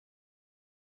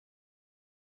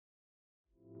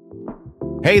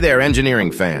Hey there,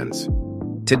 engineering fans.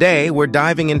 Today, we're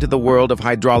diving into the world of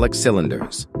hydraulic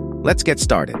cylinders. Let's get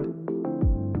started.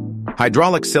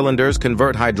 Hydraulic cylinders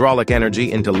convert hydraulic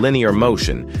energy into linear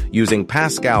motion using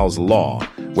Pascal's law,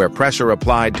 where pressure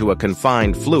applied to a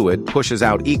confined fluid pushes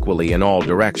out equally in all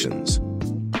directions.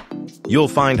 You'll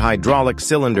find hydraulic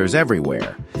cylinders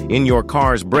everywhere, in your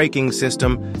car's braking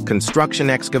system,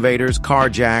 construction excavators, car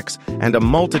jacks, and a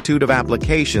multitude of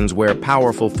applications where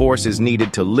powerful force is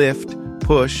needed to lift,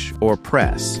 push, or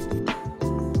press.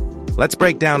 Let's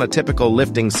break down a typical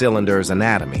lifting cylinder's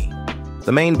anatomy.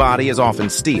 The main body is often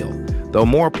steel, though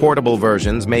more portable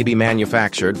versions may be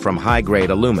manufactured from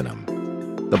high-grade aluminum.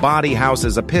 The body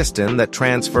houses a piston that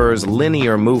transfers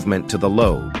linear movement to the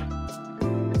load.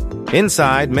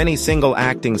 Inside, many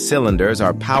single-acting cylinders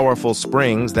are powerful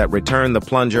springs that return the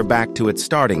plunger back to its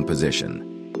starting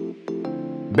position.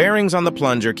 Bearings on the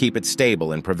plunger keep it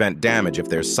stable and prevent damage if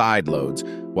there's side loads,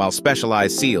 while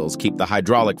specialized seals keep the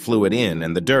hydraulic fluid in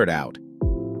and the dirt out.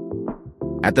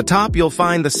 At the top, you'll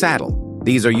find the saddle.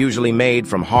 These are usually made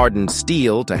from hardened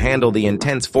steel to handle the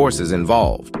intense forces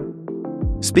involved.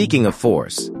 Speaking of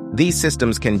force, these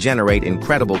systems can generate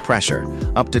incredible pressure,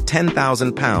 up to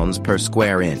 10,000 pounds per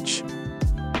square inch.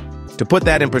 To put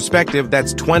that in perspective,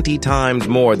 that's 20 times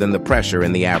more than the pressure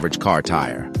in the average car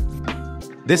tire.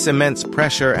 This immense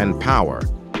pressure and power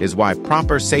is why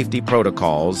proper safety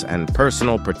protocols and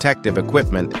personal protective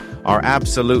equipment are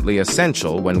absolutely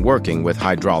essential when working with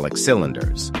hydraulic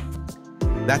cylinders.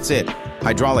 That's it.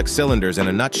 Hydraulic cylinders in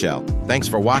a nutshell. Thanks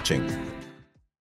for watching.